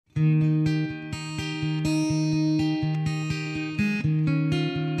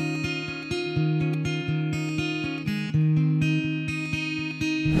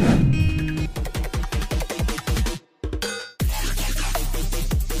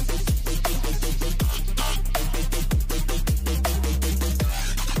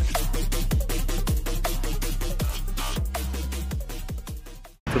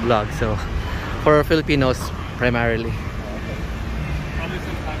vlog. So for Filipinos primarily. Probably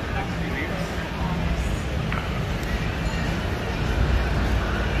sometime in the next few weeks.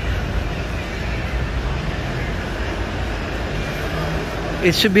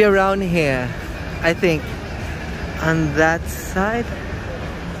 It should be around here, I think, on that side.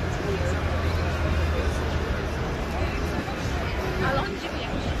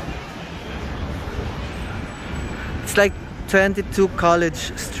 It's like 22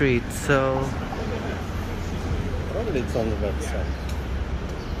 College Street, so Probably it's on the website.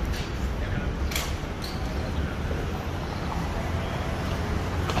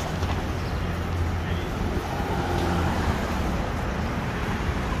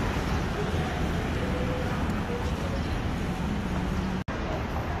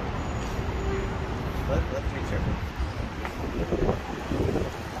 Let's be careful.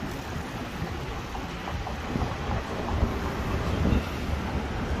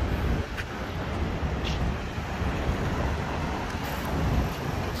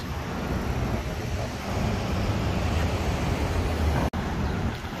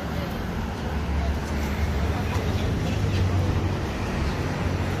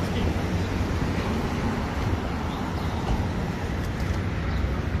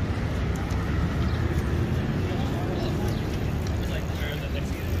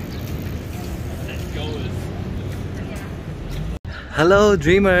 hello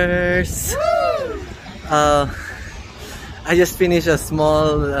dreamers! I just finished a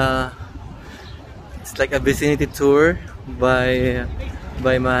small it's like a vicinity tour by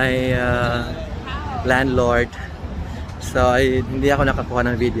my landlord. So hindi ako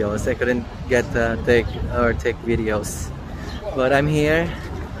nakakuha ng videos. I couldn't get take videos. But I'm here,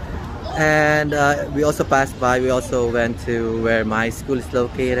 and we also passed by. We also went to where my school is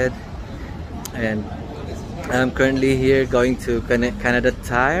located, and I'm currently here going to Canada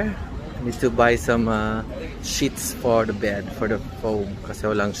Tire. I need to buy some sheets for the bed, for the foam, kasi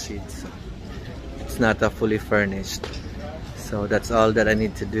walang sheets. It's not fully furnished. So that's all that I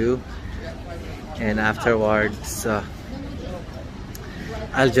need to do. And afterwards,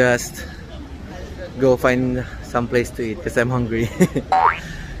 I'll just go find some place to eat because I'm hungry.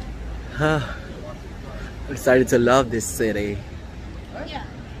 I decided to love this city.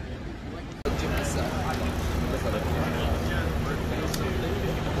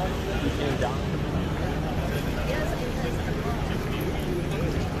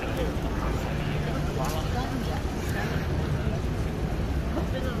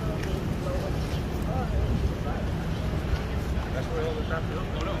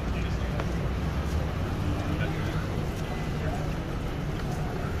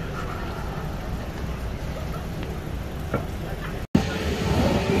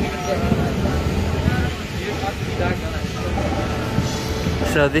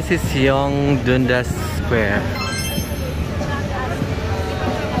 So this is Young Dundas Square.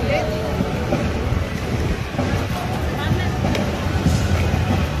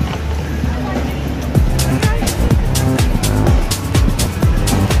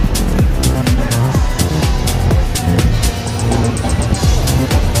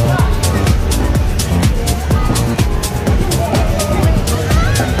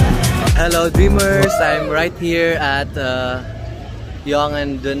 Hello dreamers, I'm right here at Young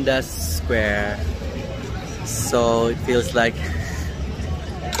and Dundas Square. So it feels like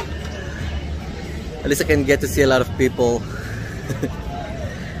at least I can get to see a lot of people.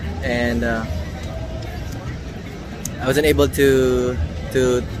 And I wasn't able to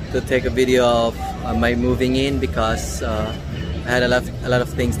take a video of my moving in because I had a lot of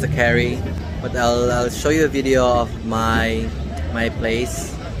things to carry. But I'll show you a video of my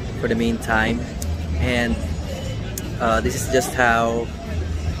place for the meantime. And this is just how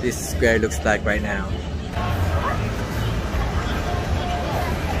this square looks like right now.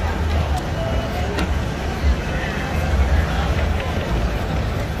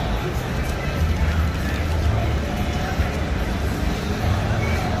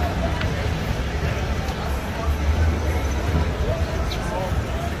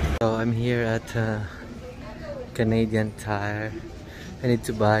 So I'm here at Canadian Tire. I need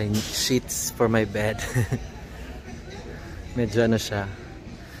to buy sheets for my bed. Medyo ano siya.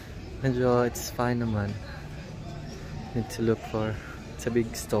 Medyo it's fine naman. Need to look for, it's a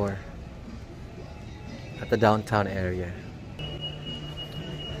big store at the downtown area.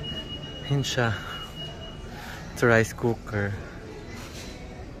 Yun siya. It's a rice cooker.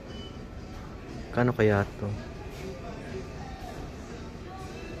 Kano kaya to?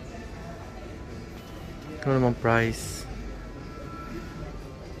 Ano namang price?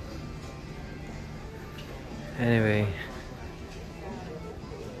 Anyway,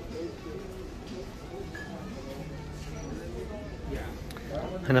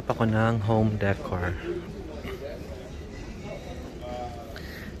 Hanap ako ng home decor.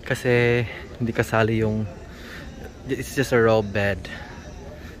 Kasi hindi kasali yung, it's just a raw bed.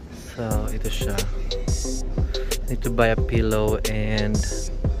 So ito siya. Need to buy a pillow and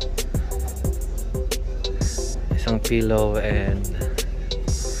isang pillow and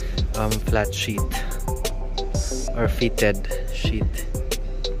flat sheet or fitted sheet.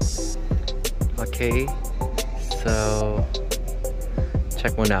 Okay, so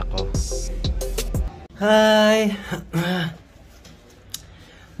check muna ako. Hi!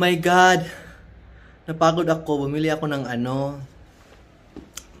 My God! Napagod ako. Bumili ako ng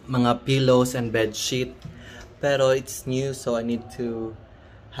mga pillows and bed sheet. Pero it's new, so I need to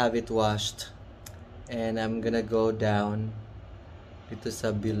have it washed. And I'm gonna go down dito sa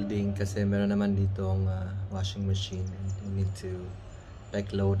building kasi meron naman ditong washing machine. And you need to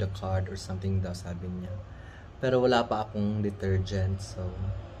like load a card or something daw, sabi niya. Pero wala pa akong detergent, so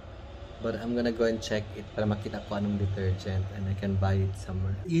but I'm gonna go and check it para makita ko anong detergent and I can buy it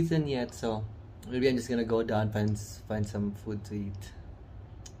somewhere. Eaten yet, so maybe I'm just gonna go down find some food to eat,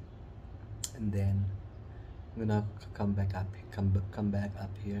 and then I'm gonna come back up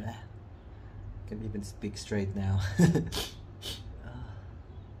here. Can't even speak straight now.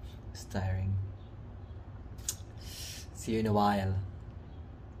 It's tiring. See you in a while.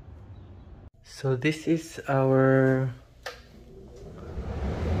 So this is our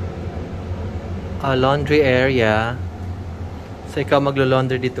laundry area. So ikaw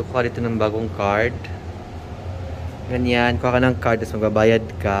maglo-laundry dito, kuha dito ng bagong card. Ganyan, kuha ka ng card, tapos magbabayad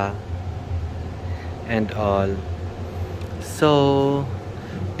ka. And all. So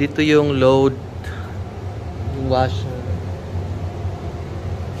dito yung load, yung washer.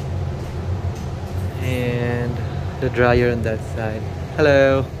 And the dryer on that side.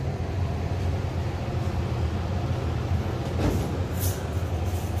 Hello!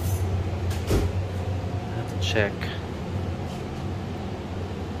 Check.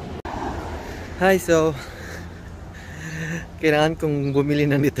 Hi, so kailangan kong bumili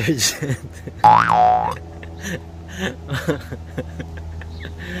ng detergent.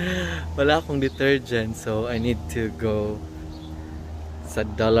 Wala akong detergent, so I need to go sa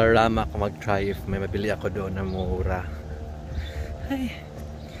Dollarama kung mag-try if may mabili ako doon na mura. Ay,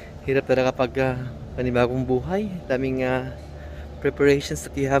 hirap talaga pag panibagong buhay. Daming preparations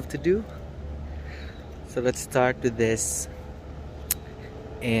that you have to do. So let's start with this,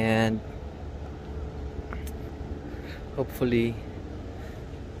 and hopefully,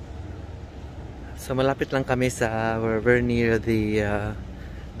 so malapit lang kami sa, we're near the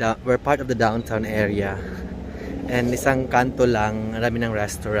we're part of the downtown area, and isang kanto lang, marami ng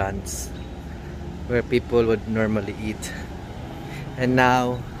restaurants where people would normally eat, and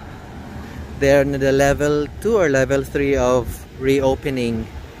now they're in the level 2 or level 3 of reopening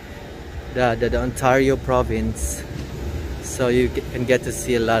the Ontario province, so you can get to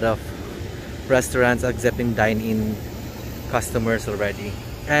see a lot of restaurants accepting dine-in customers already.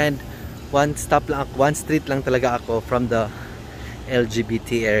 And one street lang talaga ako from the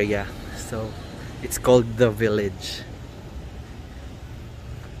LGBT area, so it's called The Village.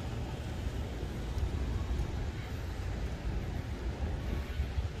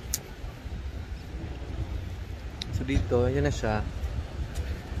 So dito, yun na siya.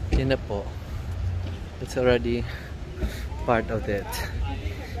 Yun na po. It's already part of it.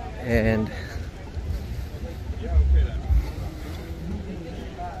 And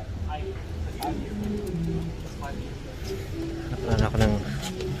nakuha ako ng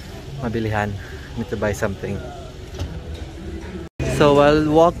mabilihan. Need to buy something. So while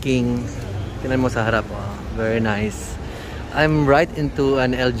walking, tingnan mo sa harap, oh, very nice. I'm right into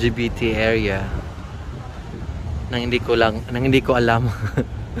an LGBT area nang hindi ko alam.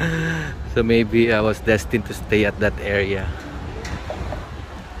 So maybe I was destined to stay at that area.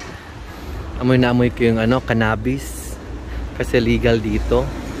 Amoy na amoy ko yung cannabis kasi legal dito.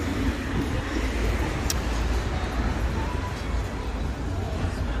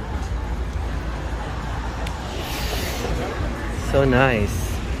 So nice.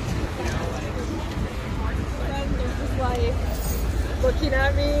 Looking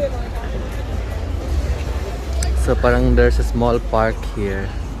at me. So parang there's a small park here.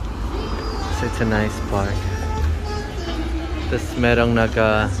 So it's a nice park. Tapos merong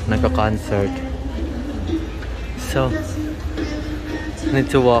nagka-concert. So need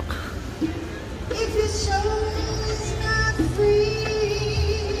to walk.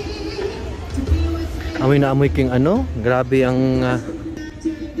 Amoy na amoy king grabe ang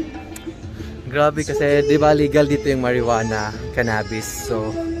grabe kasi 'di ba legal dito yung marijuana, cannabis.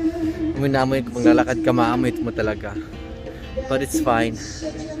 So amoy na amoy, kung lalakad ka maamoy mo talaga. but it's fine.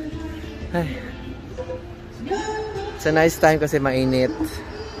 Ay. It's a nice time kasi mainit.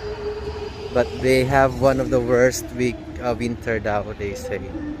 But they have one of the worst winter daw, they say.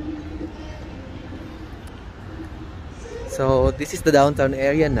 So this is the downtown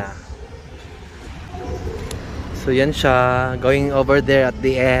area na. So yan siya, going over there at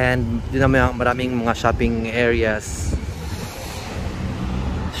the end. Doon na maraming mga shopping areas,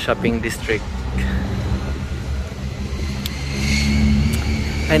 shopping district.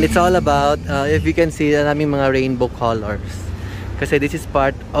 And it's all about, if you can see, maraming mga rainbow colors. Kasi this is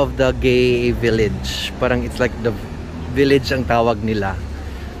part of the gay village. Parang it's like the village ang tawag nila.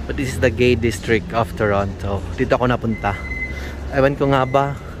 But this is the gay district of Toronto. Dito ako napunta. Ewan ko nga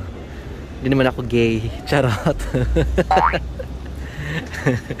ba, hindi naman ako gay. Charot.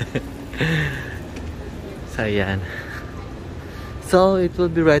 So ayan. So it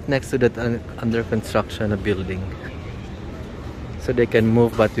will be right next to that under construction na building. So they can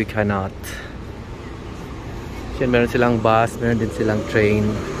move but we cannot. Yan, meron silang bus, meron din silang train.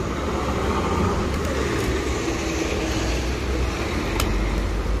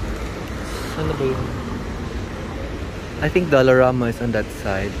 Ano ba yun? I think Dollarama is on that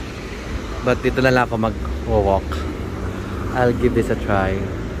side. But dito na lang ako mag-walk. I'll give this a try.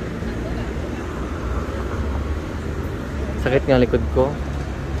 Sakit nga likod ko.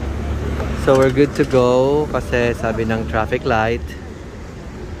 So we're good to go kasi sabi ng traffic light.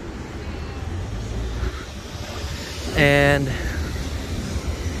 And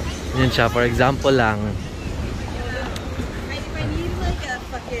yun siya, for example lang,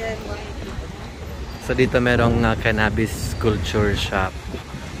 so dito merong cannabis culture shop.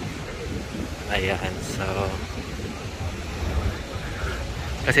 Ayan, so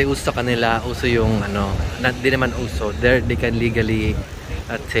kasi uso kanila, uso yung ano, hindi naman uso, there they can legally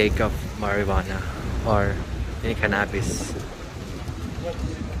take of marijuana or any cannabis.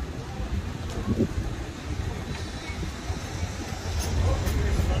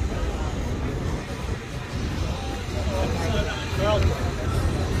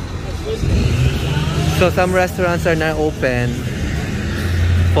 So some restaurants are now open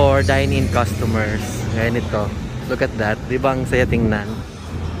for dine-in customers. Ngayon ito. Look at that. Di ba ang saya tingnan?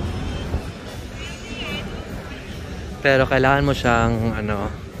 Pero kailangan mo siyang ano,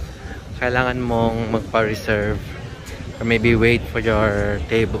 kailangan mong magpa-reserve or maybe wait for your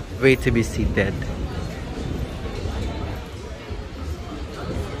table, wait to be seated.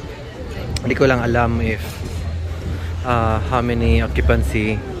 Hindi ko lang alam if how many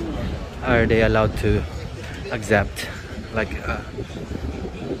occupancy are they allowed to accept, like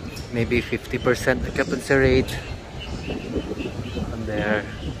maybe 50% occupancy rate on there.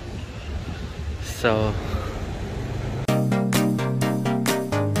 So